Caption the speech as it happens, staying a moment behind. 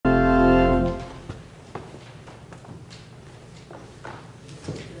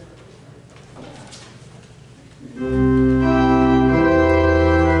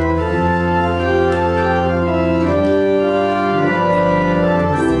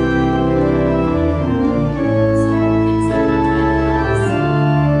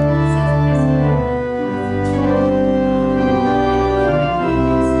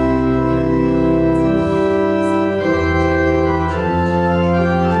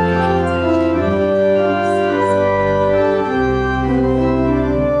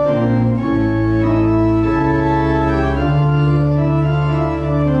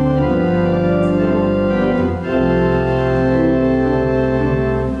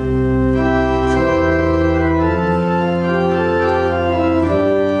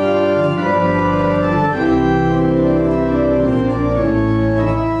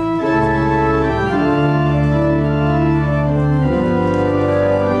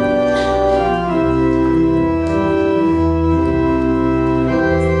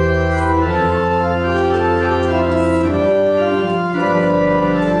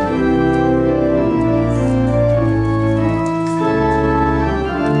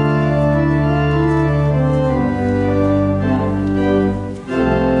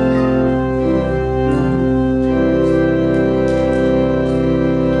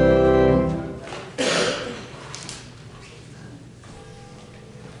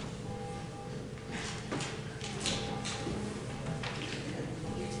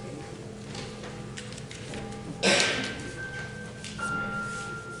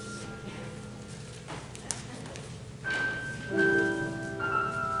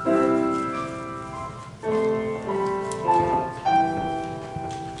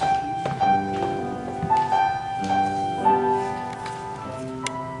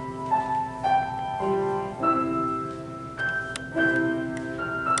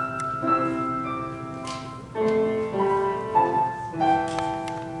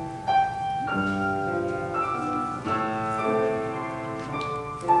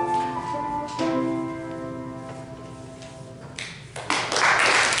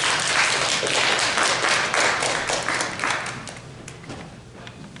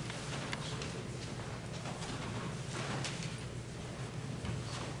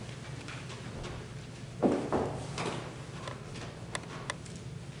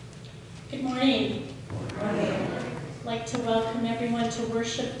Good morning. Good morning. I'd like to welcome everyone to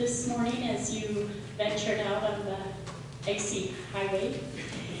worship this morning as you ventured out on the icy highway.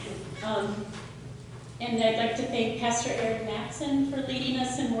 And I'd like to thank Pastor Aaron Matson for leading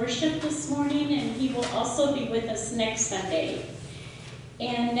us in worship this morning, and he will also be with us next Sunday.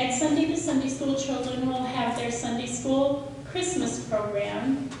 And next Sunday, the Sunday school children will have their Sunday school Christmas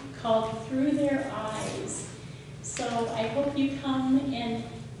program called Through Their Eyes. So I hope you come and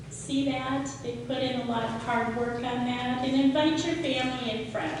see that. They put in a lot of hard work on that, and invite your family and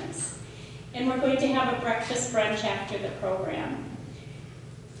friends. And we're going to have a breakfast brunch after the program.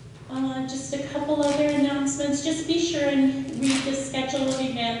 Just a couple other announcements. Just be sure and read the schedule of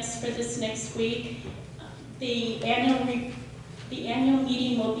events for this next week. The annual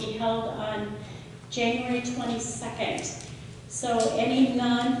meeting will be held on January 22nd. So any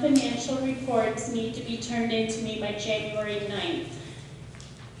non-financial reports need to be turned in to me by January 9th.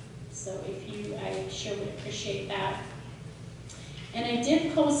 So I sure would appreciate that. And I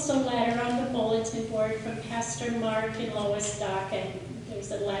did post a letter on the bulletin board from Pastor Mark and Lois Dock, and there's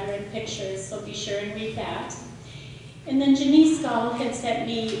a letter and pictures, so be sure and read that. And then Janice Gall had sent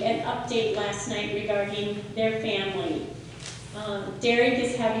me an update last night regarding their family. Derek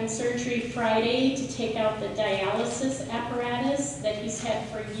is having surgery Friday to take out the dialysis apparatus that he's had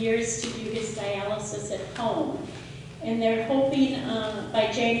for years to do his dialysis at home. And they're hoping by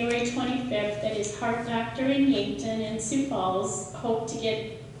January 25th that his heart doctor in Yankton and Sioux Falls hope to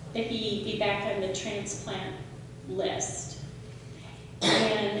get that he be back on the transplant list.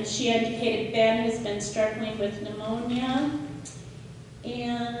 And she indicated Ben has been struggling with pneumonia.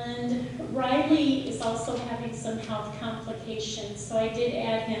 And Riley is also having some health complications, so I did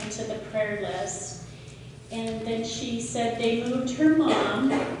add him to the prayer list. And then she said they moved her mom,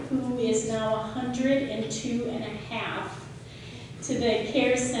 who is now 102 and a half, to the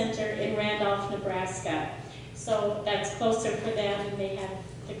care center in Randolph, Nebraska. So that's closer for them, and they have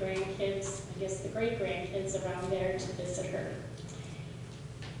the grandkids, I guess the great-grandkids around there to visit her.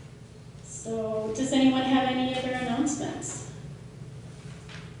 So does anyone have any other announcements?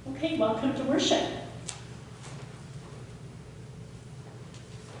 Okay, welcome to worship.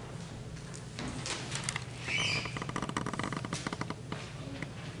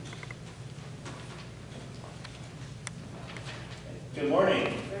 Good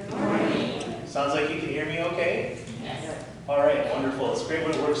morning. Good morning. Sounds like you can hear me okay? Yes. All right, wonderful. It's great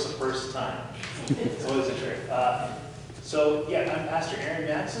when it works the first time. It's always a trick. I'm Pastor Aaron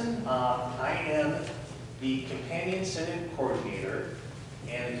Matson. I am the Companion Synod Coordinator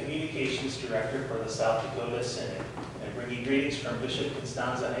and the Communications Director for the South Dakota Synod. I bring you greetings from Bishop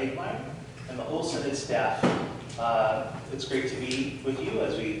Constanza Hagmeyer and the whole Synod staff. It's great to be with you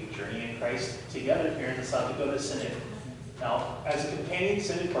as we journey in Christ together here in the South Dakota Synod. Now, as a Companion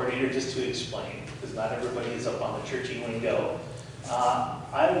Synod Coordinator, just to explain, because not everybody is up on the churchy lingo,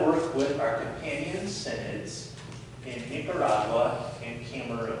 I work with our Companion Synods in Nicaragua and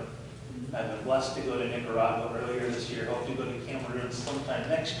Cameroon. I've been blessed to go to Nicaragua earlier this year, hope to go to Cameroon sometime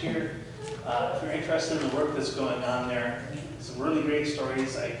next year. If you're interested in the work that's going on there, some really great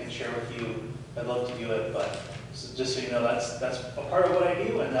stories I can share with you. I'd love to do it, but just so you know, that's a part of what I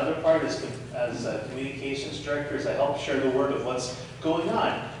do. Another part is, as a communications director, is I help share the word of what's going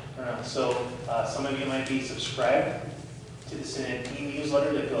on. So some of you might be subscribed to the Synod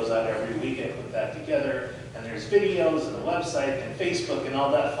e-newsletter that goes out every week. I put that together, and there's videos and a website and Facebook and all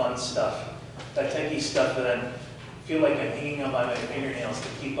that fun stuff, that techie stuff that I feel like I'm hanging up by my fingernails to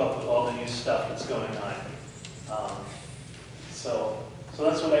keep up with all the new stuff that's going on. So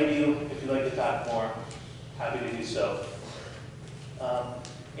that's what I do. If you'd like to talk more, happy to do so.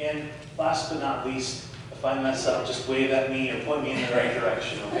 And last but not least, if I mess up, just wave at me or point me in the right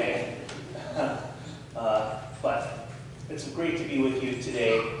direction, okay? But it's great to be with you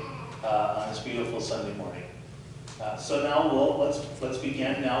today on this beautiful Sunday morning. So now let's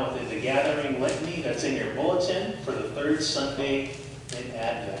begin now with the gathering litany that's in your bulletin for the third Sunday in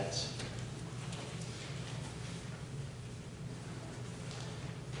Advent.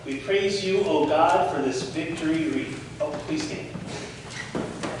 We praise you, O God, for this victory wreath. Oh, please stand.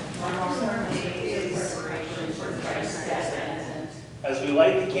 As we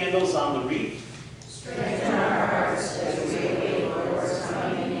light the candles on the wreath, strengthen our hearts as we await the Lord's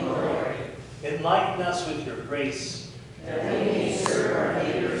coming in glory. Enlighten us with your grace, that we may serve our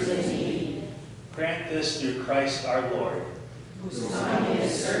neighbors in need. Grant this through Christ our Lord, whose coming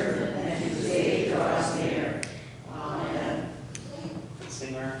is certain and whose day draws near. Amen.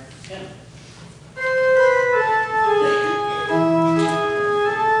 Sing our hymn.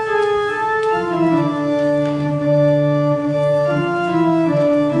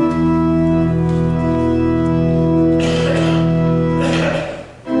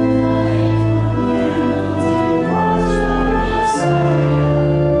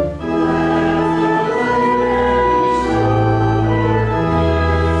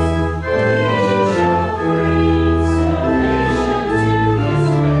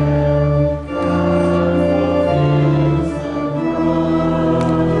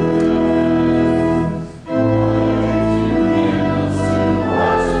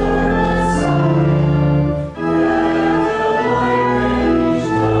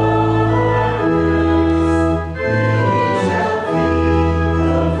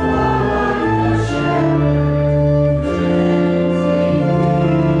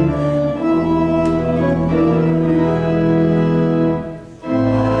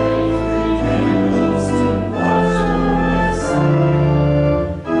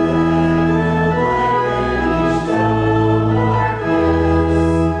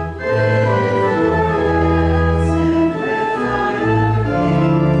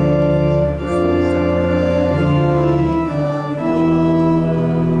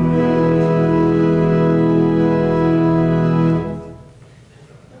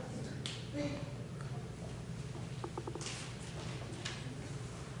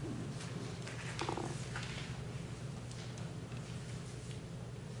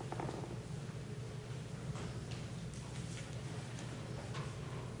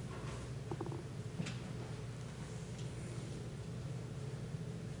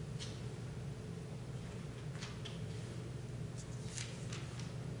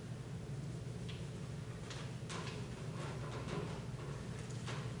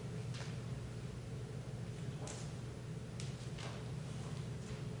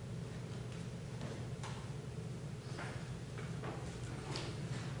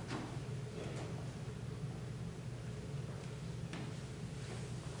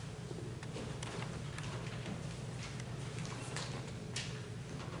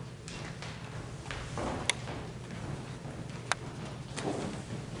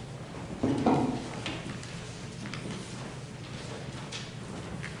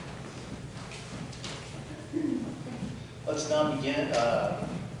 Let's now begin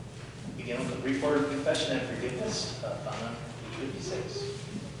with the brief word of confession and forgiveness found on page 56.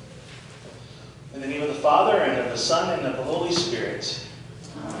 In the name of the Father, and of the Son, and of the Holy Spirit.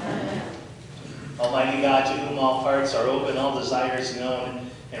 Amen. Almighty God, to whom all hearts are open, all desires known,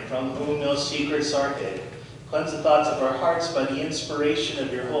 and from whom no secrets are hid, cleanse the thoughts of our hearts by the inspiration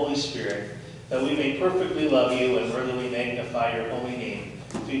of your Holy Spirit, that we may perfectly love you and worthily magnify your holy name,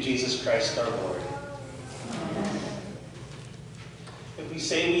 through Jesus Christ our Lord. Amen. If we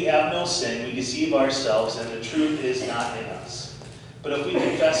say we have no sin, we deceive ourselves, and the truth is not in us. But if we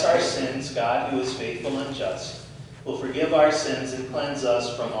confess our sins, God, who is faithful and just, will forgive our sins and cleanse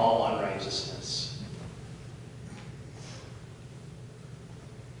us from all unrighteousness.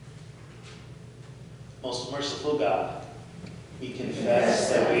 Most merciful God, we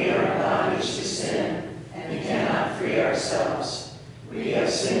confess that we are in bondage to sin, and we cannot free ourselves. We have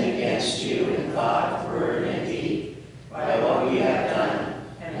sinned against you in thought, word, and deed, by what we have done,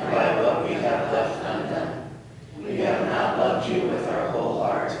 and by what we have left undone. We have not loved you with our whole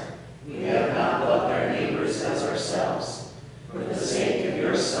heart. We have not loved our neighbors as ourselves. For the sake of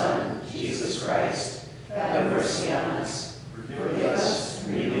your Son, Jesus Christ, have mercy on us. Forgive us,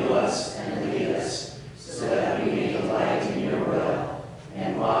 renew us, and lead us, so that we may delight in your will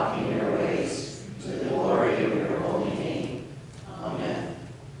and walk in your ways, to the glory of your holy name. Amen.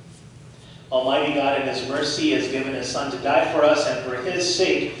 Almighty God, in his mercy, has given his Son to die for us, and for his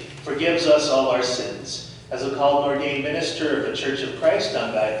sake forgives us all our sins. As a called and ordained minister of the Church of Christ,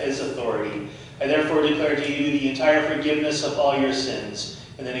 done by his authority, I therefore declare to you the entire forgiveness of all your sins,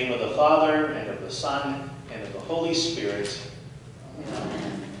 in the name of the Father, and of the Son, and of the Holy Spirit.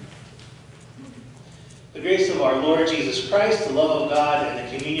 Amen. The grace of our Lord Jesus Christ, the love of God, and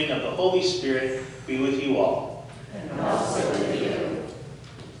the communion of the Holy Spirit be with you all. And also with you.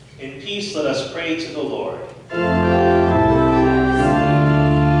 In peace, let us pray to the Lord.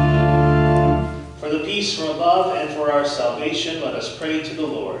 For the peace from above and for our salvation, let us pray to the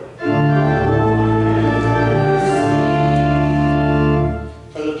Lord.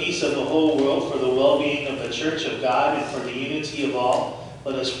 For the peace of the whole world, for the well-being of the Church of God, and for the unity of all,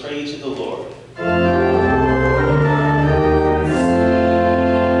 let us pray to the Lord.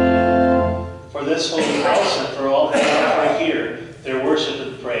 For this holy house and for all who are here, their worship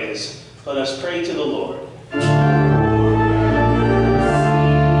and praise, let us pray to the Lord.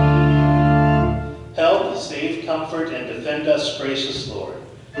 Help, save, comfort, and defend us, gracious Lord.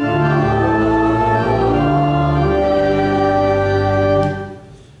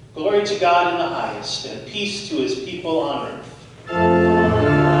 Glory to God in the highest, and peace to his people on earth.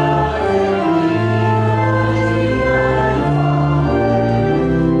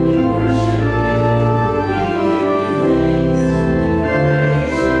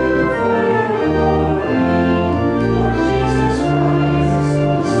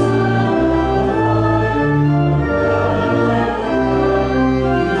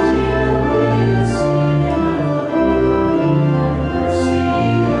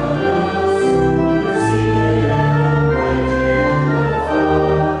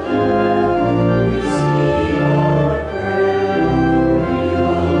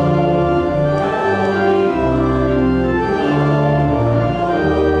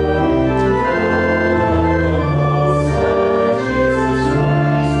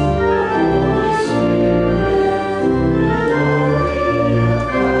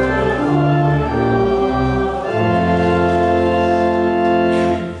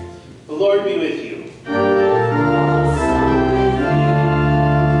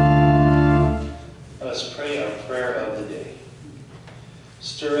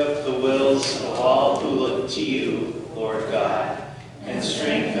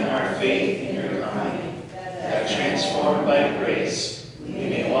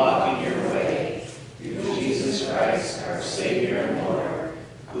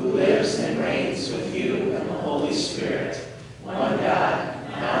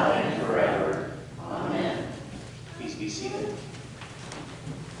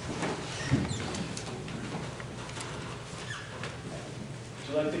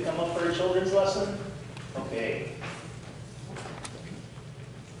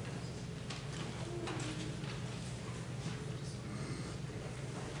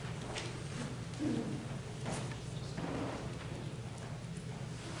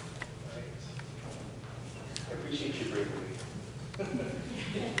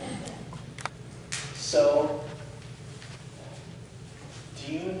 So,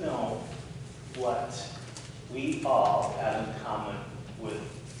 do you know what we all have in common with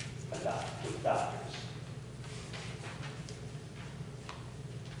doctors?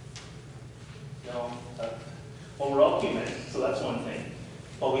 No? Well, we're all human, so that's one thing.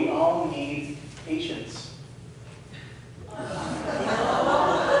 But we all need patience.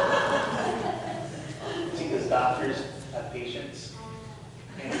 Because doctors have patience.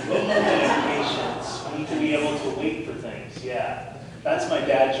 And we need patience. We need to be able to wait for things. Yeah. That's my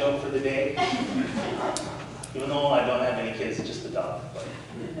dad joke for the day. Even though I don't have any kids, just a dog.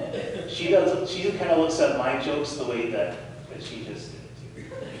 But she kind of looks at my jokes the way that she just did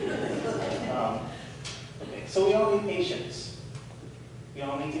too. Okay, so we all need patience. We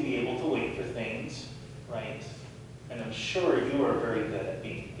all need to be able to wait for things, right? And I'm sure you are very good at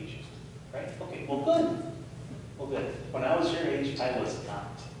being patient, right? Okay, well good. Well good. When I was your age, I was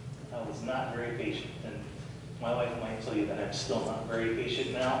not. I was not very patient. And my wife might tell you that I'm still not very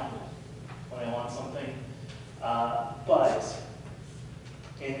patient now when I want something. But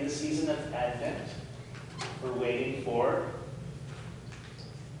in the season of Advent, we're waiting for,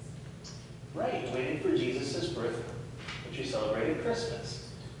 waiting for Jesus' birth, which we celebrated Christmas.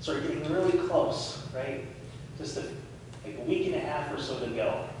 So we're getting really close, right? Just like a week and a half or so to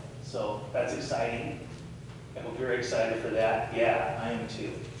go. So that's exciting. I hope you're excited for that. Yeah, I am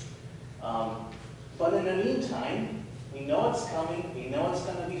too. But in the meantime, we know it's coming. We know it's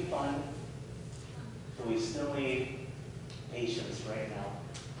going to be fun. But we still need patience right now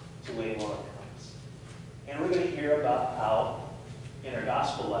to wait while it comes. And we're going to hear about how, in our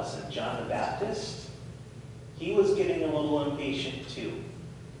gospel lesson, John the Baptist, he was getting a little impatient too.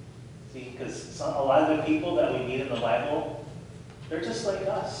 See, because a lot of the people that we meet in the Bible, they're just like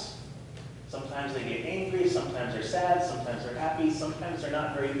us. Sometimes they get angry, sometimes they're sad, sometimes they're happy, sometimes they're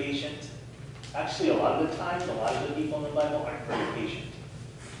not very patient. Actually, a lot of the times, a lot of the people in the Bible aren't very patient.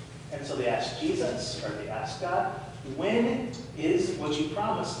 And so they ask Jesus, or they ask God, when is what you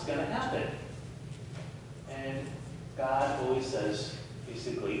promised going to happen? And God always says,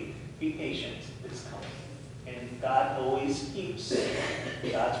 basically, be patient, it's coming. And God always keeps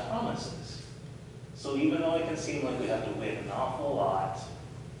God's promises. So even though it can seem like we have to wait an awful lot,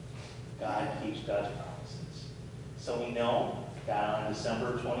 God keeps God's promises. So we know that on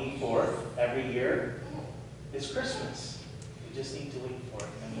December 24th, every year, is Christmas. We just need to wait for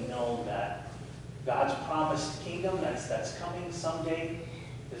it. And we know that God's promised kingdom that's coming someday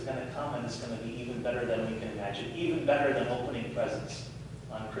is going to come, and it's going to be even better than we can imagine, even better than opening presents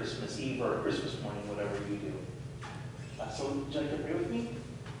on Christmas Eve or Christmas morning, whatever you do. So would you like to pray with me?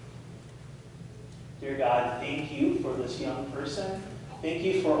 Dear God, thank you for this young person. Thank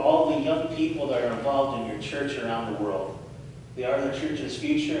you for all the young people that are involved in your church around the world. They are the church's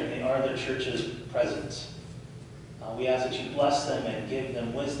future, and they are the church's present. We ask that you bless them and give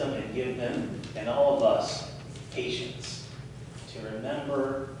them wisdom and give them, and all of us, patience to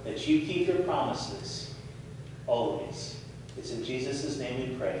remember that you keep your promises always. It's in Jesus'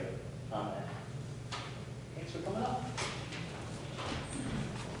 name we pray. Amen. Thanks for coming up.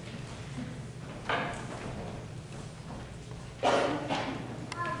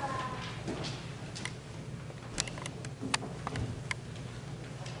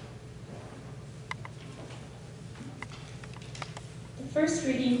 The first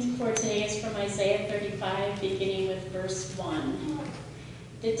reading for today is from Isaiah 35, beginning with verse 1.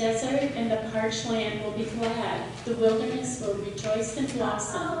 The desert and the parched land will be glad. The wilderness will rejoice and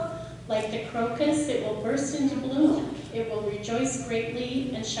blossom. Like the crocus, it will burst into bloom. It will rejoice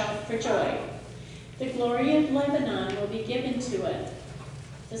greatly and shout for joy. The glory of Lebanon will be given to it,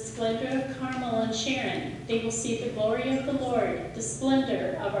 the splendor of Carmel and Sharon. They will see the glory of the Lord, the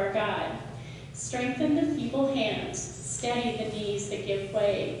splendor of our God. Strengthen the feeble hands, steady the knees that give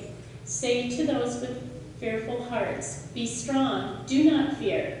way. Say to those with fearful hearts, be strong, do not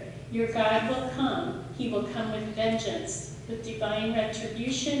fear. Your God will come. He will come with vengeance. With divine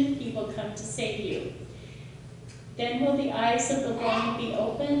retribution, he will come to save you. Then will the eyes of the blind be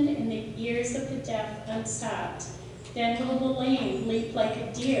opened and the ears of the deaf unstopped. Then will the lame leap like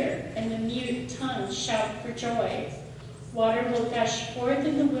a deer and the mute tongue shout for joy. Water will gush forth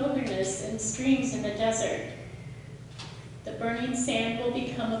in the wilderness and streams in the desert. The burning sand will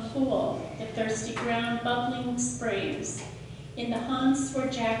become a pool, the thirsty ground bubbling springs. In the haunts where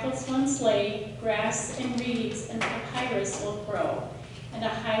jackals once lay, grass and reeds and papyrus will grow, and a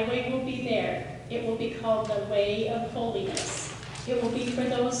highway will be there. It will be called the way of holiness. It will be for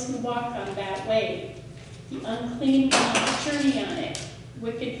those who walk on that way. The unclean will not journey on it.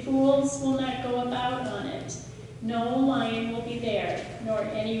 Wicked fools will not go about on it. No lion will be there, nor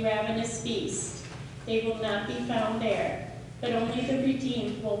any ravenous beast. They will not be found there, but only the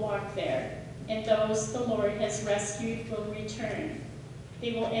redeemed will walk there, and those the Lord has rescued will return.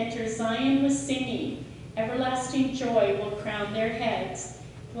 They will enter Zion with singing. Everlasting joy will crown their heads.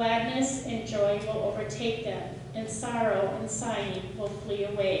 Gladness and joy will overtake them, and sorrow and sighing will flee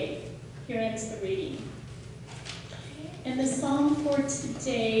away. Here ends the reading. And the psalm for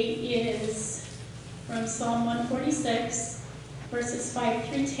today is from Psalm 146, verses 5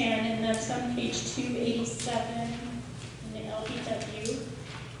 through 10, and that's on page 287 in the LBW.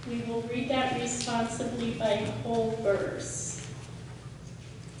 We will read that responsibly by whole verse.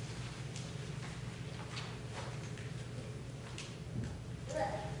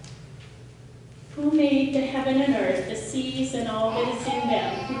 Who made the heaven and earth, the seas, and all that is in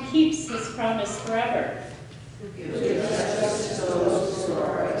them? Who keeps his promise forever? Who gives justice to those who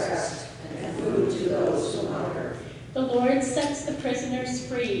are oppressed, and food to those who hunger. The Lord sets the prisoners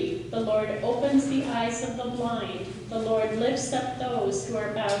free. The Lord opens the eyes of the blind. The Lord lifts up those who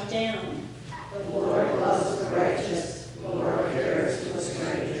are bowed down. The Lord loves the righteous. The Lord cares for the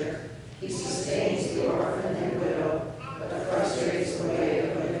stranger. He sustains the orphan and widow, but frustrates the way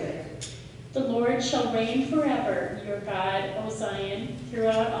of the wicked. The Lord shall reign forever, your God, O Zion,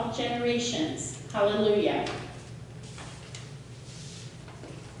 throughout all generations. Hallelujah.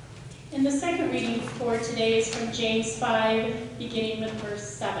 And the second reading for today is from James 5, beginning with verse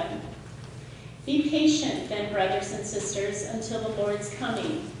 7. Be patient then, brothers and sisters, until the Lord's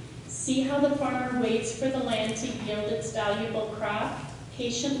coming. See how the farmer waits for the land to yield its valuable crop,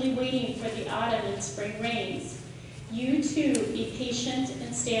 patiently waiting for the autumn and spring rains. You too be patient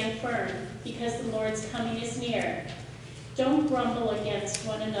and stand firm, because the Lord's coming is near. Don't grumble against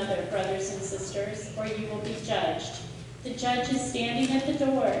one another, brothers and sisters, or you will be judged. The judge is standing at the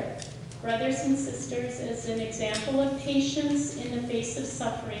door. Brothers and sisters, as an example of patience in the face of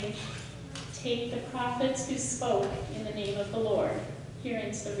suffering, take the prophets who spoke in the name of the Lord. Here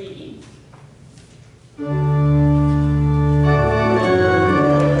ends the reading.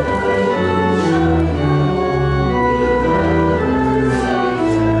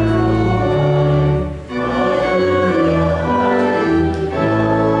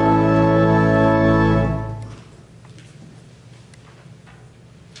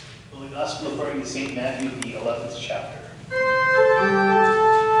 Gospel according to St. Matthew, the 11th chapter.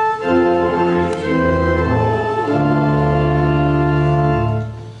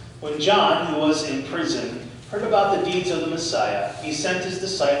 When John, who was in prison, heard about the deeds of the Messiah, he sent his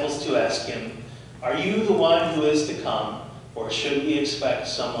disciples to ask him, "Are you the one who is to come, or should we expect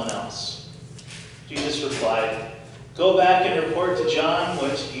someone else?" Jesus replied, "Go back and report to John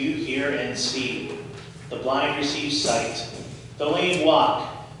what you hear and see. The blind receive sight, the lame walk,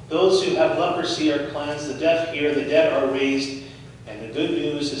 those who have leprosy are cleansed, the deaf hear, the dead are raised, and the good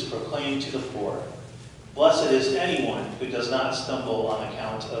news is proclaimed to the poor. Blessed is anyone who does not stumble on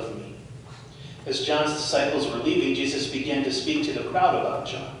account of me." As John's disciples were leaving, Jesus began to speak to the crowd about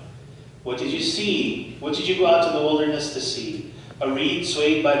John. "What did you see? What did you go out to the wilderness to see? A reed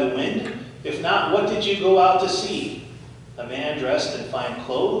swayed by the wind? If not, what did you go out to see? A man dressed in fine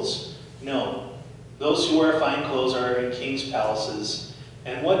clothes? No. Those who wear fine clothes are in king's palaces.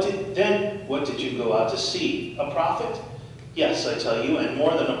 And what did you go out to see? A prophet? Yes, I tell you, and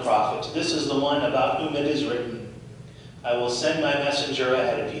more than a prophet. This is the one about whom it is written, I will send my messenger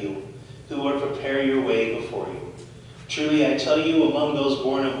ahead of you, who will prepare your way before you. Truly I tell you, among those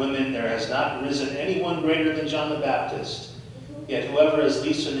born of women, there has not risen anyone greater than John the Baptist. Yet whoever is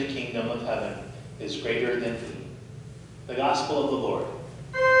least in the kingdom of heaven is greater than he." The Gospel of the Lord.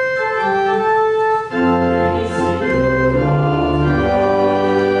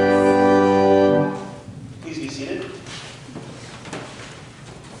 Please be seated.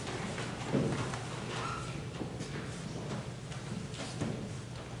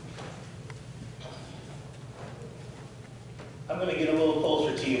 I'm going to get a little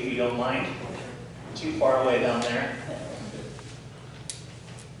closer to you if you don't mind. Too far away down there.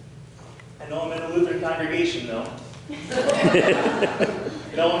 I know I'm in a Lutheran congregation though.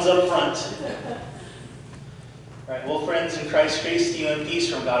 No one's up front. All right, well, friends, in Christ, grace to you and peace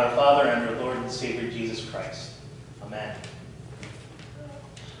from God our Father and our Lord and Savior Jesus Christ. Amen.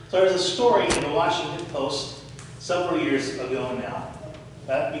 So there's a story in the Washington Post several years ago now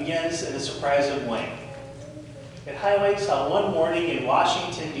that begins in a surprising way. It highlights how one morning in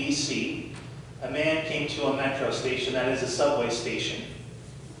Washington, D.C., a man came to a metro station, that is a subway station,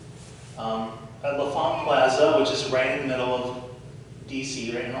 at L'Enfant Plaza, which is right in the middle of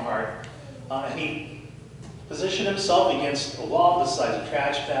D.C., right in the heart, and he positioned himself against a wall beside a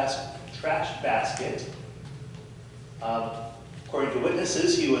trash basket. According to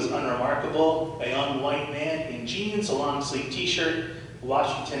witnesses, he was unremarkable, a young white man in jeans, a long-sleeve t-shirt, a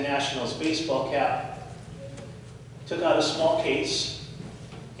Washington Nationals baseball cap, took out a small case,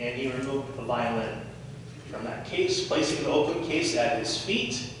 and he removed a violin. from that case, placing the open case at his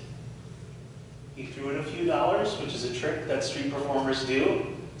feet. He threw in a few dollars, which is a trick that street performers do.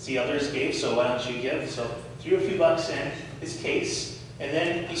 See, others gave, so why don't you give? So threw a few bucks in his case, and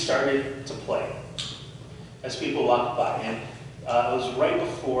then he started to play as people walked by. And it was right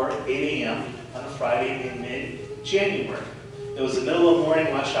before 8 a.m. on a Friday in mid-January. It was the middle of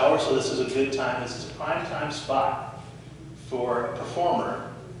morning rush hour, so this is a good time. This is a prime time spot for a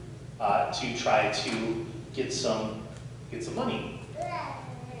performer to try to get some money.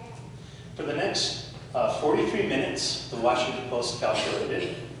 For the next 43 minutes, the Washington Post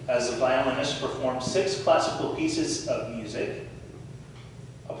calculated, as the violinist performed 6 classical pieces of music,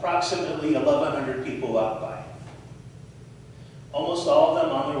 approximately 1,100 people walked by. Almost all of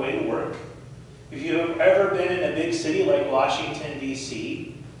them on their way to work. If you've ever been in a big city like Washington,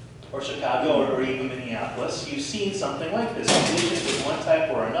 D.C., or Chicago, or even Minneapolis, you've seen something like this. Musicians of one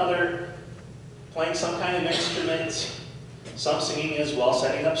type or another, playing some kind of instrument, some singing as well,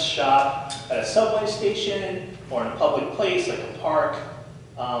 setting up shop at a subway station, or in a public place like a park,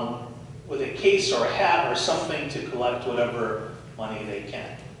 with a case or a hat or something to collect whatever money they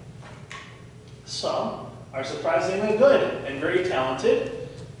can. Some are surprisingly good and very talented,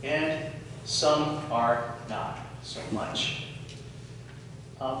 and some are not so much.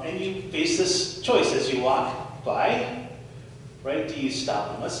 And you face this choice as you walk by, right? Do you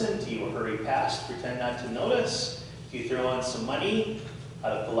stop and listen? Do you hurry past, pretend not to notice? Do you throw in some money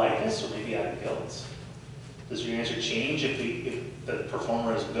out of politeness or maybe out of guilt? Does your answer change if the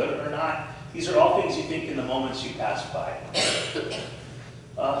performer is good or not? These are all things you think in the moments you pass by.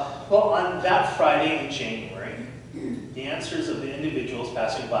 Well, on that Friday in January, the answers of the individuals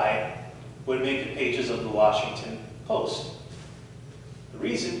passing by would make the pages of the Washington Post. The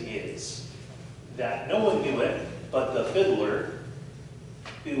reason is that no one knew it but the fiddler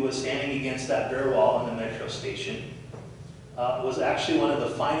who was standing against that bare wall in the metro station was actually one of the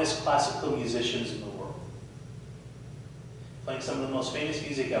finest classical musicians in the world, playing some of the most famous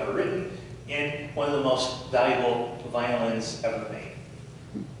music ever written and one of the most valuable violins ever made.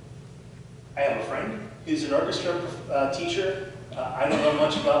 I have a friend who's an orchestra teacher. I don't know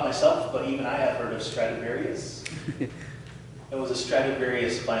much about myself, but even I have heard of Stradivarius. It was a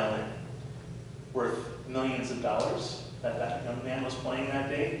Stradivarius violin worth millions of dollars that young man was playing that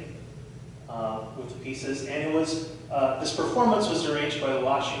day with the pieces. And it was, this performance was arranged by the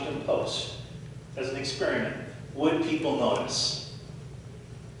Washington Post as an experiment. Would people notice?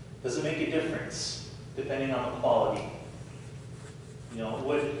 Does it make a difference depending on the quality? You know,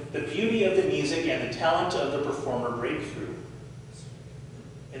 would the beauty of the music and the talent of the performer break through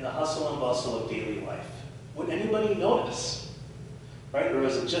in the hustle and bustle of daily life? Would anybody notice? Right? Or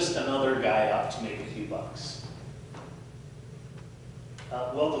was it just another guy out to make a few bucks?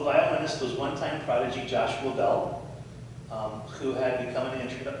 Well, the violinist was one-time prodigy Joshua Bell, who had become an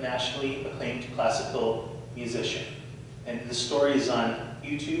internationally acclaimed classical musician. And the story is on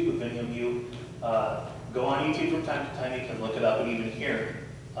YouTube. If any of you go on YouTube from time to time, you can look it up and even hear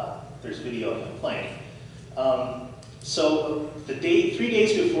there's video of him playing. So 3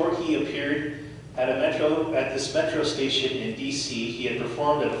 days before he appeared at this metro station in DC, he had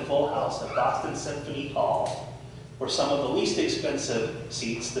performed at a full house at Boston Symphony Hall, where some of the least expensive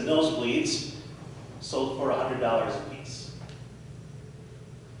seats, the nosebleeds, sold for $100 a piece.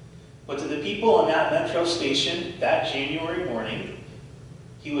 But to the people on that metro station that January morning,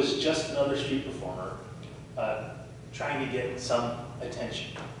 he was just another street performer trying to get some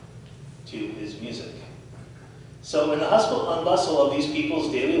attention to his music. So in the hustle and bustle of these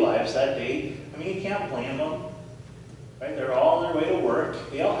people's daily lives that day, I mean, you can't blame them, right? They're all on their way to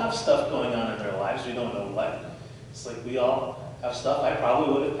work. They all have stuff going on in their lives. We don't know what. It's like we all have stuff. I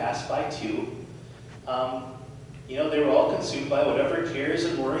probably would have passed by too. You know, they were all consumed by whatever cares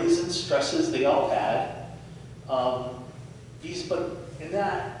and worries and stresses they all had. But in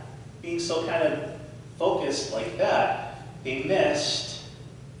that, being so kind of focused like that, they missed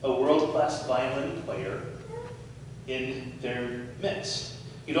a world-class violin player in their midst.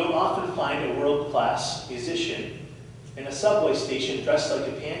 You don't often find a world-class musician in a subway station dressed like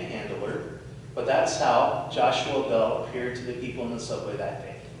a panhandler, but that's how Joshua Bell appeared to the people in the subway that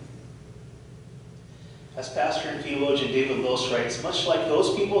day. As pastor and theologian David Lose writes, much like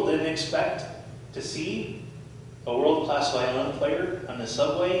those people didn't expect to see a world-class violin player on the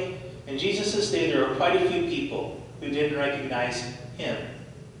subway, in Jesus' day there were quite a few people who didn't recognize him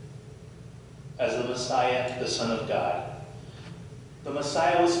as the Messiah, the Son of God. The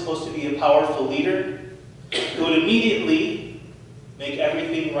Messiah was supposed to be a powerful leader who would immediately make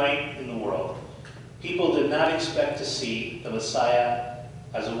everything right in the world. People did not expect to see the Messiah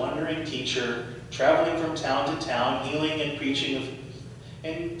as a wandering teacher traveling from town to town, healing and preaching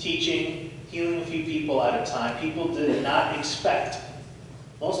and teaching, healing a few people at a time. People did not expect,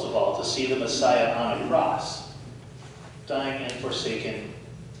 most of all, to see the Messiah on a cross, dying and forsaken,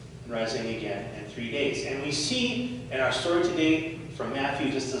 and rising again in 3 days. And we see in our story today from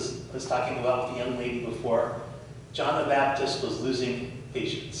Matthew, just as I was talking about with the young lady before, John the Baptist was losing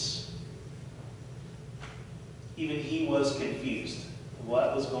patience. Even he was confused.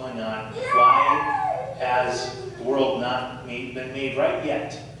 What was going on? Why has the world not been made right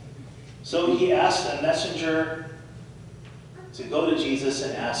yet? So he asked a messenger to go to Jesus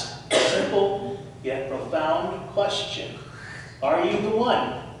and ask a simple yet profound question. Are you the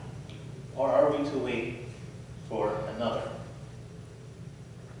one? Or are we to wait for another?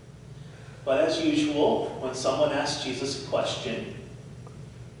 But as usual, when someone asks Jesus a question,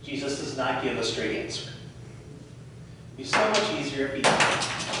 Jesus does not give a straight answer. It'd be so much easier if he did.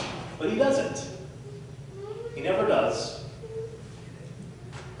 But he doesn't. He never does.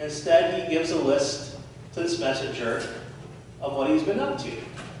 Instead, he gives a list to this messenger of what he's been up to.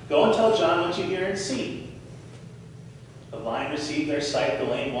 Go and tell John what you hear and see. The blind receive their sight, the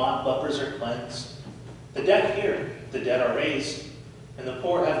lame walk, lepers are cleansed. The deaf hear, the dead are raised, and the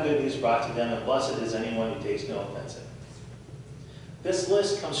poor have good news brought to them, and blessed is anyone who takes no offense in it. This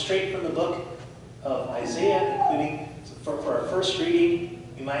list comes straight from the book of Isaiah, including, for our first reading,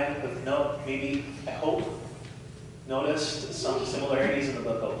 you might have I hope, noticed some similarities in the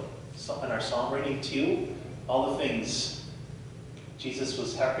book of, in our psalm reading too. All the things Jesus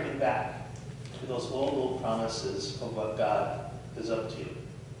was hearkening back to those old promises of what God is up to.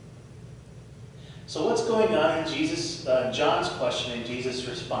 So what's going on in John's question and Jesus'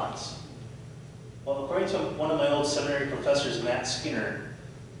 response? Well, according to one of my old seminary professors, Matt Skinner,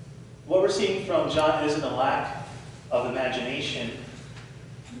 what we're seeing from John isn't a lack of imagination,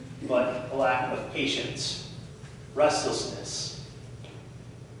 but a lack of patience, restlessness.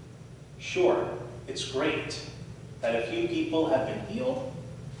 Sure, it's great that a few people have been healed.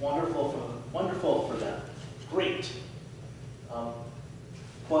 Wonderful for them. Great.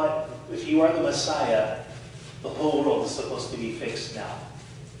 But if you are the Messiah, the whole world is supposed to be fixed now.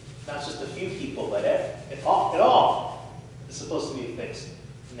 Not just a few people, but it all is supposed to be fixed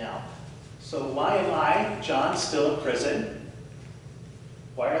now. So why am I, John, still in prison?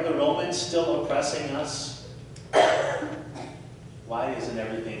 Why are the Romans still oppressing us? Why isn't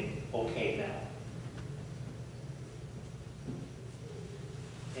everything okay now?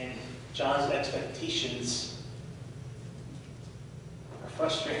 And John's expectations are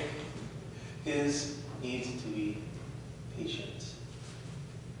frustrating. His needs to be patient.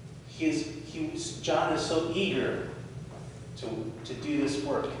 John is so eager to do this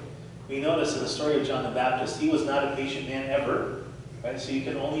work. We notice in the story of John the Baptist, he was not a patient man ever. Right? So you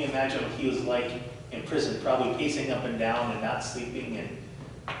can only imagine what he was like in prison, probably pacing up and down and not sleeping and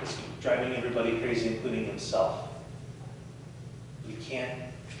just driving everybody crazy, including himself. You can't,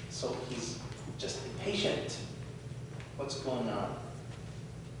 so he's just impatient. What's going on?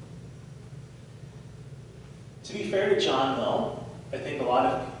 To be fair to John, though, I think a lot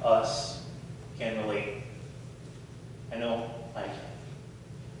of us can relate. I know I can.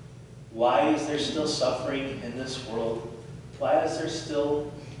 Why is there still suffering in this world? Why is there still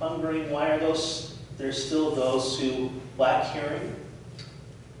hungering? Why are there still those who lack hearing,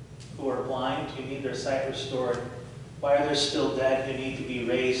 who are blind, who need their sight restored? Why are there still dead who need to be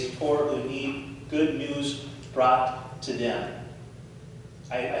raised, poor who need good news brought to them?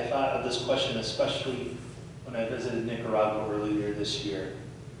 I thought of this question especially when I visited Nicaragua earlier this year.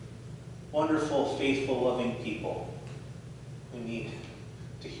 Wonderful, faithful, loving people who need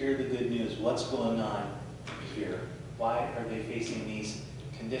to hear the good news. What's going on here? Why are they facing these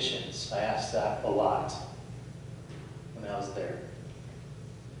conditions? I asked that a lot when I was there.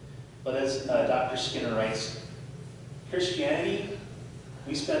 But as Dr. Skinner writes, Christianity,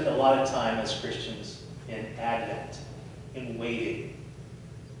 we spend a lot of time as Christians in Advent, in waiting.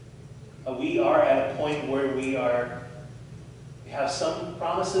 We are at a point where we have some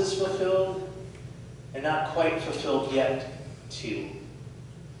promises fulfilled and not quite fulfilled yet too.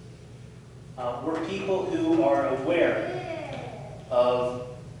 We're people who are aware of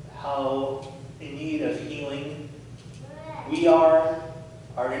how in need of healing we are,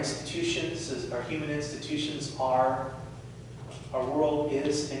 our institutions, our human institutions are, our world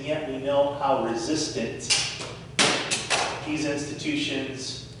is, and yet we know how resistant these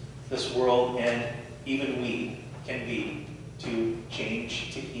institutions, this world, and even we can be to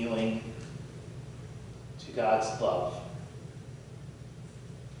change, to healing, to God's love.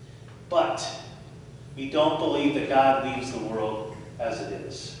 But we don't believe that God leaves the world as it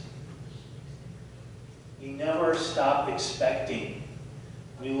is. We never stop expecting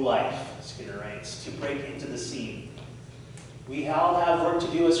new life, Skinner writes, to break into the scene. We all have work to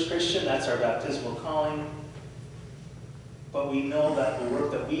do as Christian. That's our baptismal calling. But we know that the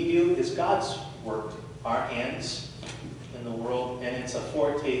work that we do is God's work, our hands in the world, and it's a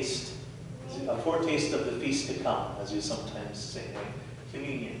foretaste of the feast to come, as we sometimes say. Like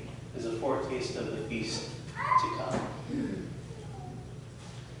communion is a foretaste of the feast to come.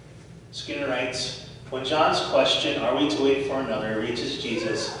 Skinner writes, when John's question, are we to wait for another, reaches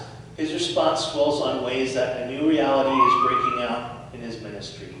Jesus, his response dwells on ways that a new reality is breaking out in his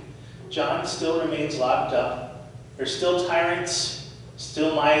ministry. John still remains locked up. There's still tyrants,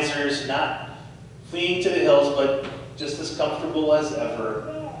 still misers, not fleeing to the hills, but just as comfortable as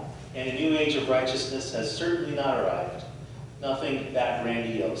ever. And a new age of righteousness has certainly not arrived. Nothing that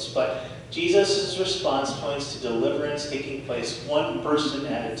grandiose. But Jesus' response points to deliverance taking place one person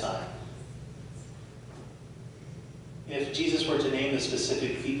at a time. If Jesus were to name the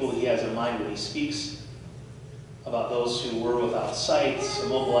specific people he has in mind when he speaks about those who were without sight,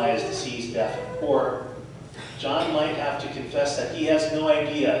 immobilized, diseased, deaf, and poor, John might have to confess that he has no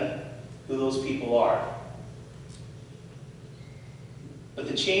idea who those people are. But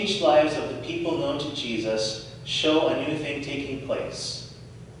the changed lives of the people known to Jesus show a new thing taking place.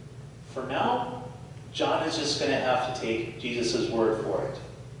 For now, John is just going to have to take Jesus' word for it.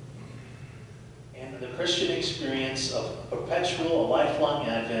 And the Christian experience of a perpetual, a lifelong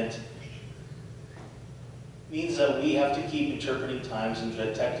Advent means that we have to keep interpreting times and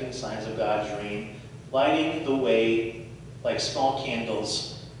detecting signs of God's reign, lighting the way like small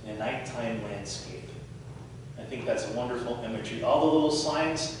candles in a nighttime landscape. I think that's a wonderful imagery. All the little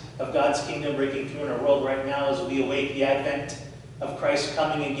signs of God's kingdom breaking through in our world right now as we await the advent of Christ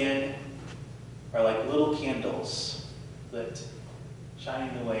coming again are like little candles lit,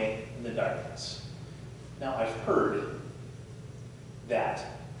 shining the way in the darkness. Now, I've heard that,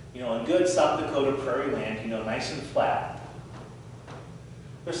 in good South Dakota prairie land, nice and flat.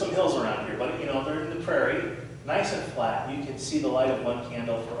 There's some hills around here, but, they're in the prairie, nice and flat. You can see the light of one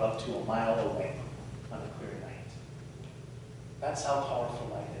candle for up to a mile away on a clear night. That's how powerful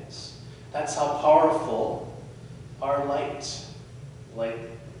light is. That's how powerful our light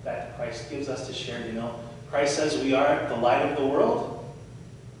that Christ gives us to share. Christ says we are the light of the world,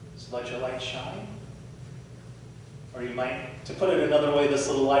 so let your light shine. Or you might, to put it another way, this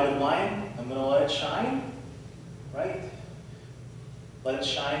little light of mine, I'm going to let it shine, right? Let it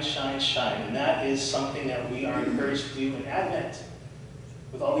shine, shine, shine. And that is something that we are encouraged to do in Advent.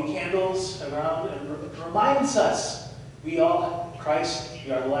 With all the candles around, it reminds us, Christ,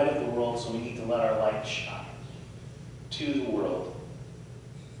 we are the light of the world, so we need to let our light shine to the world.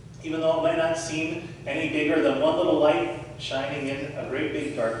 Even though it might not seem any bigger than one little light shining in a great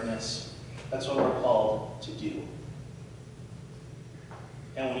big darkness, that's what we're called to do.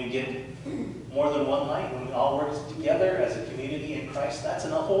 And when you get more than one light, when we all work together as a community in Christ, that's a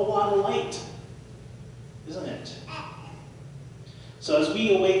whole lot of light, isn't it? So as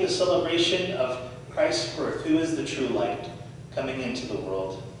we await the celebration of Christ's birth, who is the true light coming into the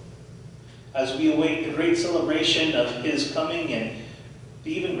world, as we await the great celebration of his coming and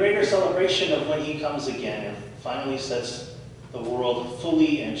the even greater celebration of when he comes again and finally sets the world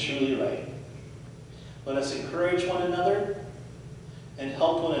fully and truly right, let us encourage one another and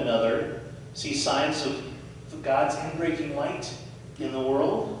help one another see signs of God's inbreaking light in the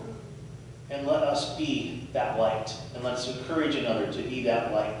world, and let us be that light, and let us encourage another to be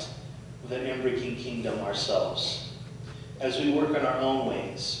that light of that inbreaking kingdom ourselves, as we work in our own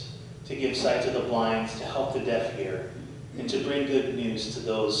ways to give sight to the blind, to help the deaf hear, and to bring good news to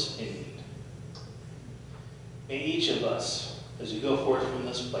those in need. May each of us, as we go forth from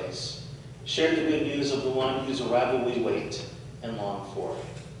this place, share the good news of the one whose arrival we wait and long for.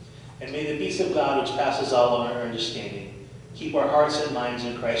 And may the peace of God, which passes all our understanding, keep our hearts and minds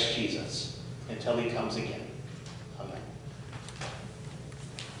in Christ Jesus until he comes again. Amen.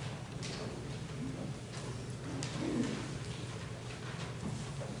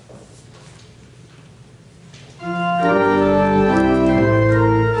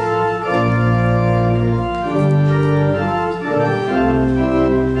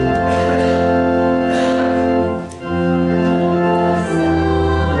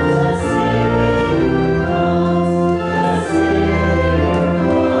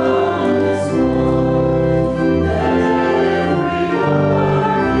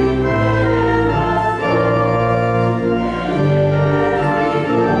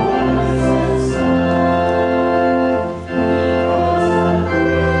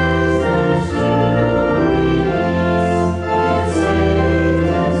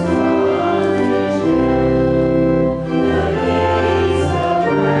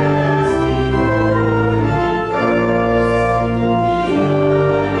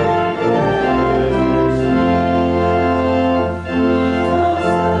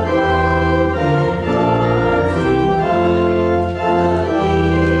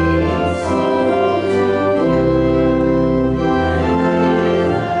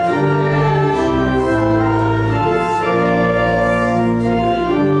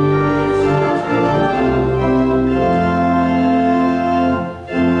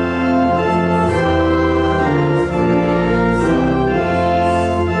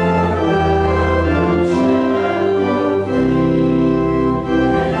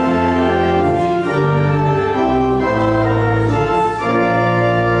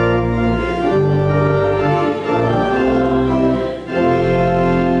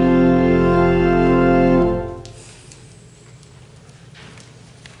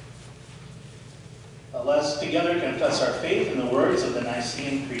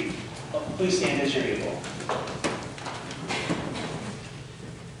 Nicene Creed. Please stand as you're able.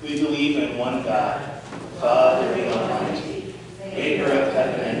 We believe in one God, Father the Almighty, maker of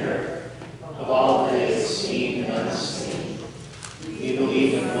heaven and earth, of all that is seen and unseen. We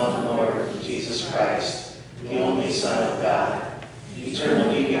believe in one Lord, Jesus Christ, the only Son of God,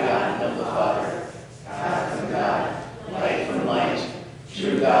 eternally begotten of the Father, God from God, light from light,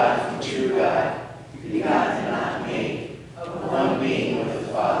 true God from true God, begotten and not made, one being with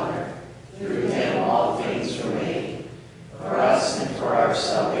the Father. Through him all things were made. For us and for our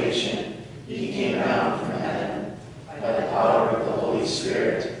salvation, he came down from heaven. By the power of the Holy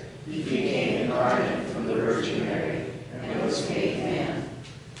Spirit, he became incarnate from the Virgin Mary and was made man.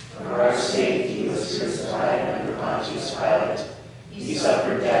 For our sake he was crucified under Pontius Pilate. He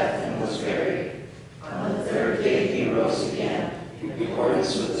suffered death and was buried. On the third day he rose again, in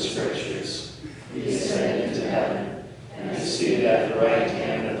accordance with the Scriptures. He ascended into heaven, and is seated at the right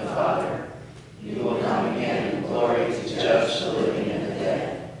hand of the Father. He will come again in glory to judge the living and the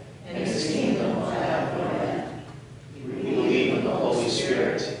dead, and his kingdom will have no end. We believe in the Holy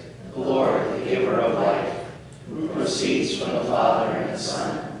Spirit, the Lord, the giver of life, who proceeds from the Father and the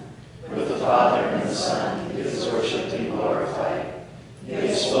Son. With the Father and the Son, he is worshipped and glorified. He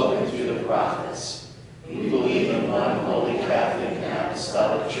has spoken through the prophets. We believe in one holy Catholic and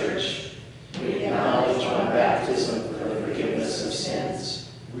Apostolic Church. We acknowledge one baptism for the forgiveness of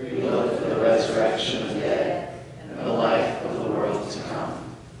sins. We look for the resurrection of the dead and the life of the world to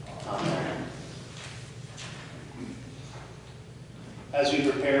come. Amen. As we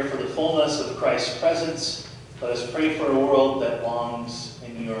prepare for the fullness of Christ's presence, let us pray for a world that longs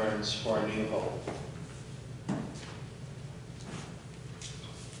and yearns for a new hope.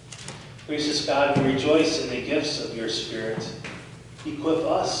 Gracious God, we rejoice in the gifts of your Spirit. Equip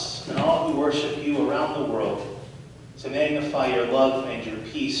us and all who worship you around the world to magnify your love and your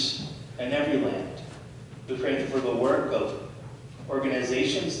peace in every land. We pray for the work of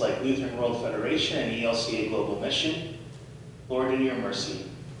organizations like Lutheran World Federation and ELCA Global Mission. Lord, in your mercy.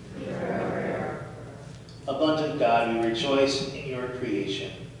 Abundant God, we rejoice in your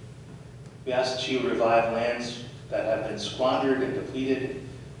creation. We ask that you revive lands that have been squandered and depleted,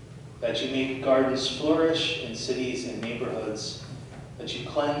 that you make gardens flourish in cities and neighborhoods, that you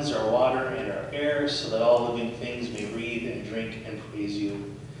cleanse our water and our air so that all living things may breathe and drink and praise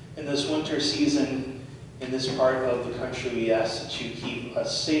you. In this winter season, in this part of the country, we ask that you keep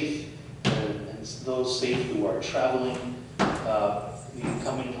us safe and those safe who are traveling the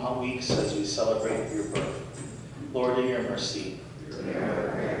coming weeks as we celebrate your birth. Lord, in your mercy.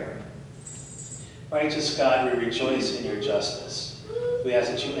 Righteous God, we rejoice in your justice. We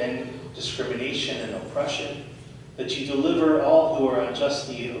ask that you end discrimination and oppression, that you deliver all who are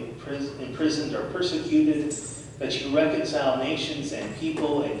unjustly imprisoned or persecuted, that you reconcile nations and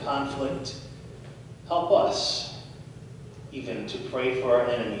people in conflict. Help us even to pray for our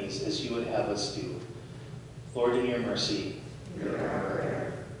enemies as you would have us do. Lord, in your mercy.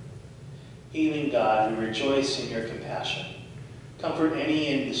 Healing God, we rejoice in your compassion. Comfort any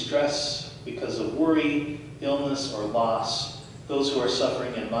in distress because of worry, illness, or loss, those who are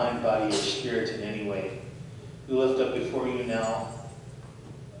suffering in mind, body, or spirit in any way. We lift up before you now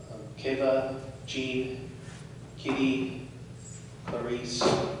Keva, Jean, Kitty, Clarice,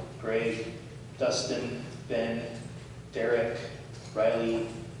 Greg, Dustin, Ben, Derek, Riley,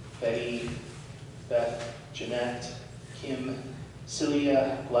 Betty, Beth, Jeanette, Kim,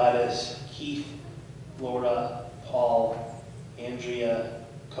 Celia, Gladys, Keith, Laura, Paul, Andrea,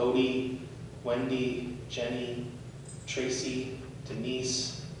 Cody, Wendy, Jenny, Tracy,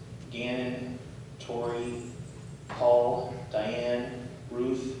 Denise, Gannon, Tori, Paul, Diane,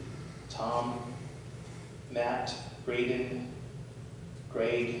 Ruth, Tom, Matt, Braden,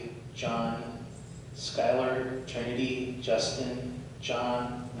 Greg, John, Skylar, Trinity, Justin,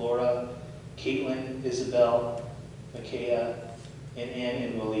 John, Laura, Caitlin, Isabel, Micaiah, and Ann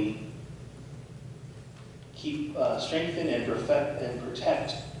and Willie. Keep, strengthen and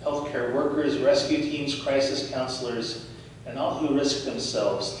protect healthcare workers, rescue teams, crisis counselors, and all who risk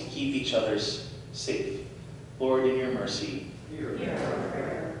themselves to keep each other safe. Lord, in your mercy.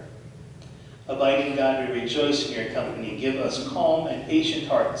 Abiding God, we rejoice in your company. Give us calm and patient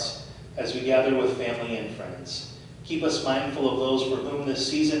hearts as we gather with family and friends. Keep us mindful of those for whom this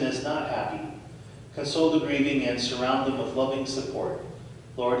season is not happy. Console the grieving and surround them with loving support.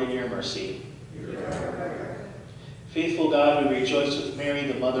 Lord, in your mercy. Faithful God, we rejoice with Mary,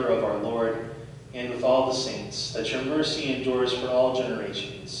 the mother of our Lord, and with all the saints, that your mercy endures for all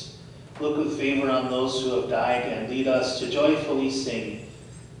generations. Look with favor on those who have died and lead us to joyfully sing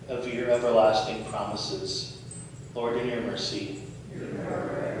of your everlasting promises. Lord, in your mercy.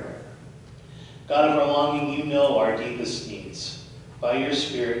 God of our longing, you know our deepest needs. By your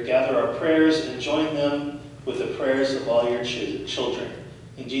Spirit, gather our prayers and join them with the prayers of all your children.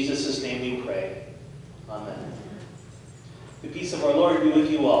 In Jesus' name we pray. Amen. The peace of our Lord be with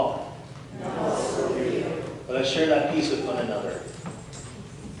you all. And also with you. Let us share that peace with one another.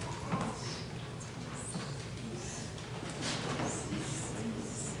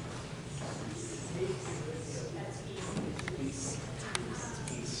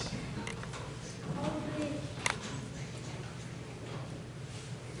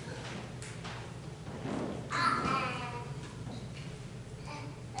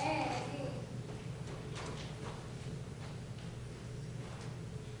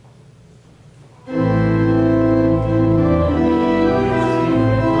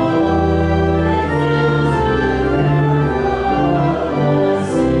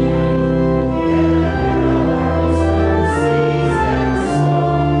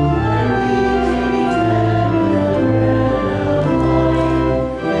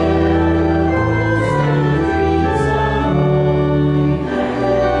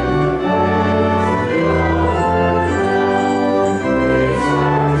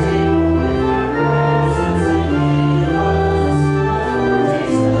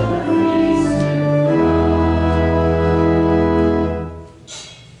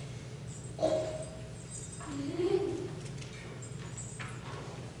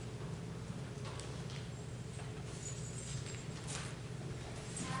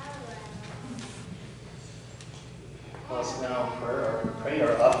 Let us now pray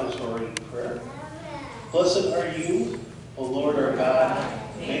our offertory prayer. Blessed are you, O Lord our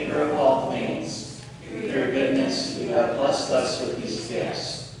God, maker of all things. Through your goodness you have blessed us with these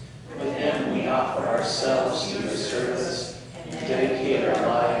gifts. With them we offer ourselves to your service and dedicate our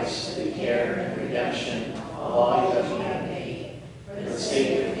lives to the care and redemption of all you have made. For the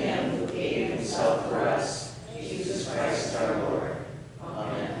sake of him who gave himself for us, Jesus Christ our Lord.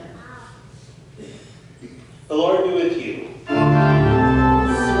 Amen. The Lord be with you.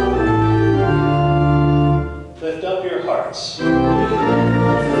 Lift up your hearts.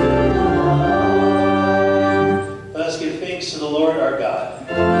 Let us give thanks to the Lord our God.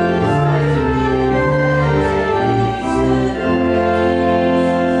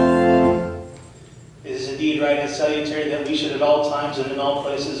 It is indeed right and salutary that we should at all times and in all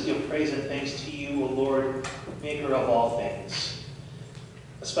places give praise and thanks to you, O Lord, maker of all things.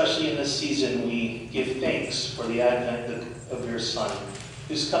 Especially in this season, we give thanks for the advent of your Son,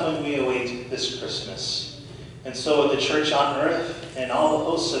 whose coming we await this Christmas. And so at the church on earth and all the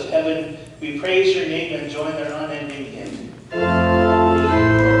hosts of heaven, we praise your name and join their unending hymn.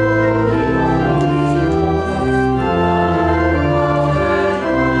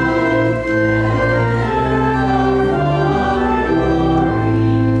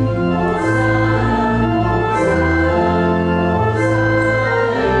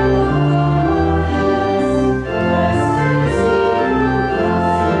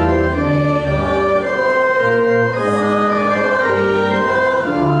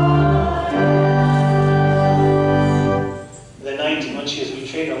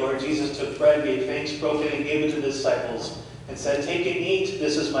 And said, "Take and eat,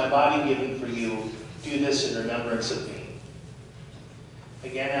 this is my body given for you. Do this in remembrance of me."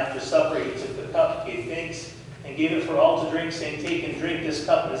 Again, after supper, he took the cup, gave thanks, and gave it for all to drink, saying, "Take and drink, this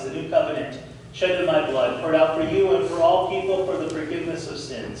cup is the new covenant, shed in my blood, poured out for you and for all people for the forgiveness of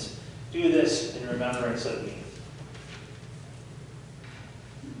sins. Do this in remembrance of me."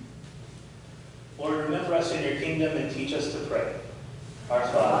 Lord, remember us in your kingdom and teach us to pray. Our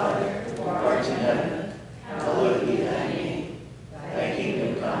Father, who art in heaven, hallowed be thy name. Thy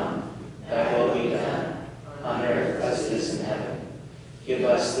kingdom come, thy will be done, on earth as it is in heaven. Give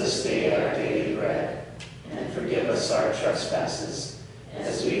us this day our daily bread, and forgive us our trespasses,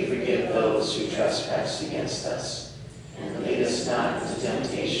 as we forgive those who trespass against us. And lead us not into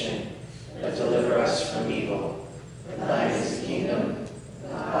temptation, but deliver us from evil. For thine is the kingdom,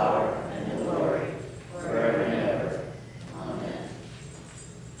 the power, and the glory, forever and ever. Amen.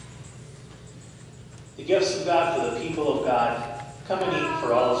 The gifts of God for the people of God. Come and eat,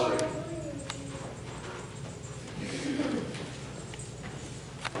 for all is ready.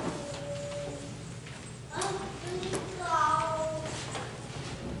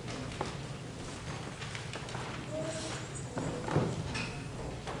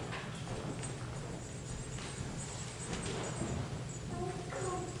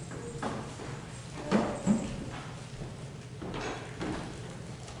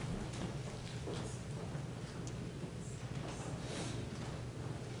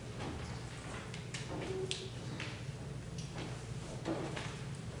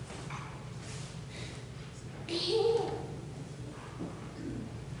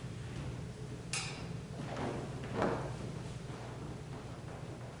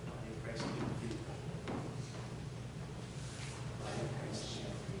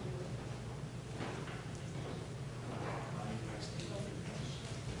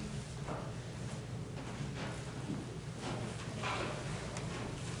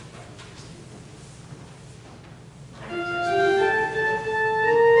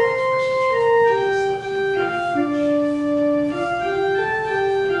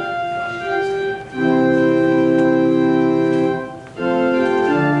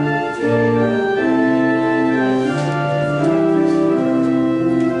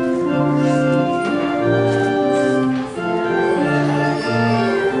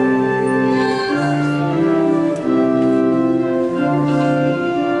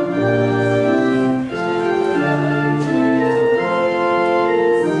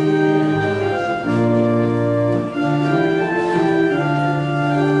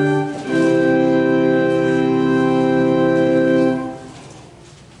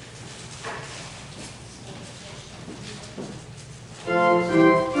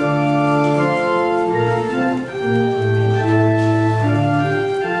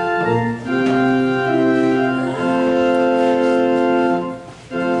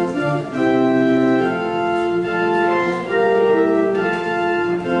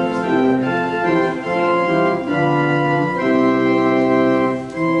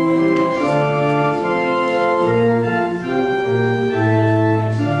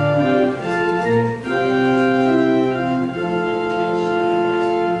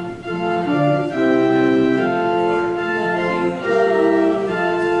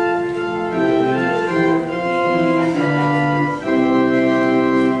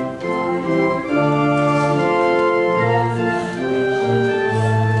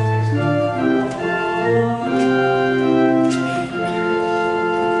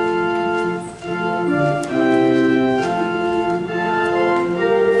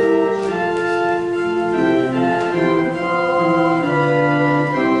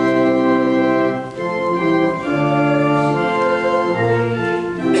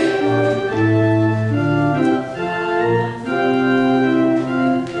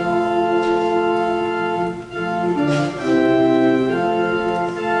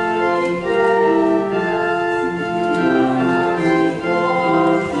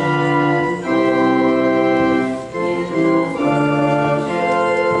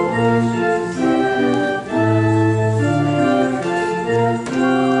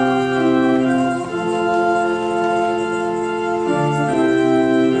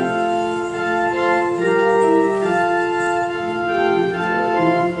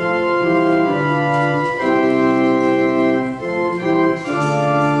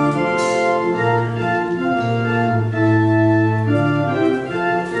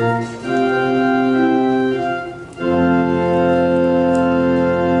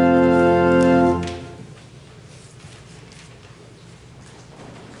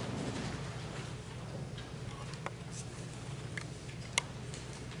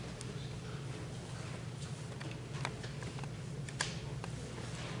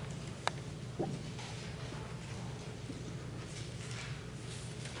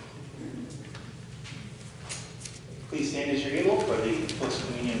 Please stand as you're able for the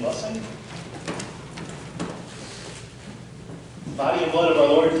post-communion blessing. The body and blood of our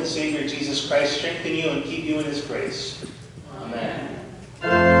Lord and Savior Jesus Christ strengthen you and keep you in his grace. Amen.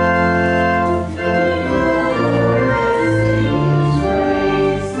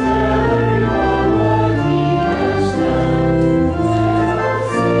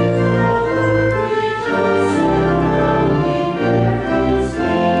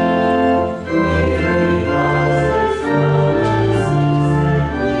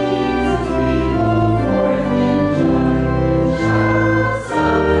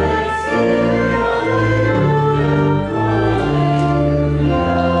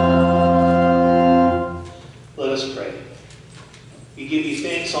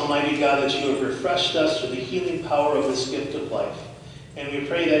 Us with the healing power of this gift of life. And we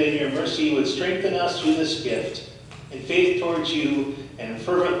pray that in your mercy you would strengthen us through this gift, in faith towards you and in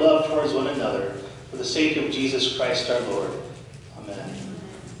fervent love towards one another, for the sake of Jesus Christ our Lord. Amen.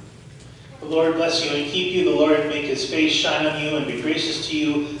 The Lord bless you and keep you. The Lord make his face shine on you and be gracious to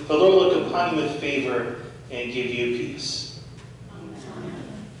you. The Lord look upon you with favor and give you peace. Amen.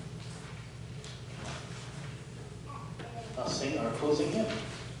 I'll sing our closing hymn.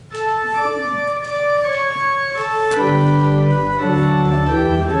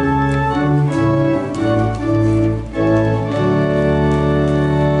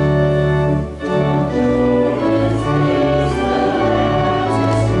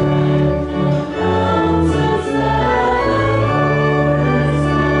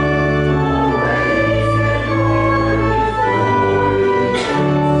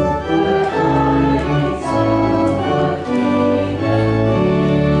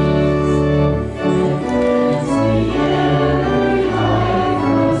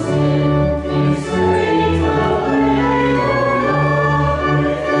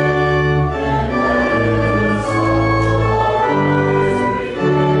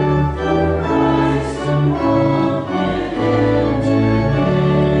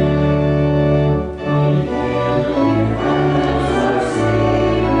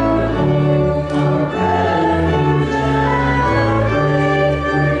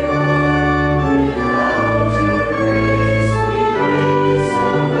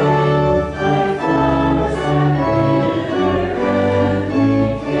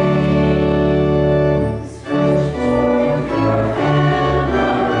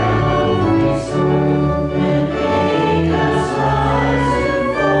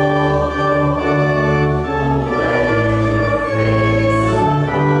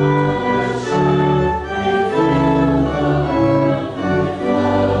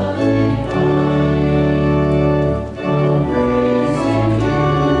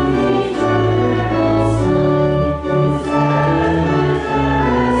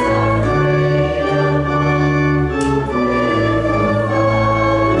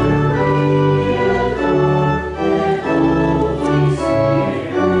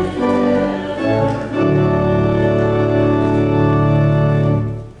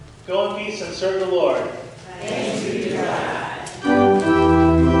 Thanks be to God.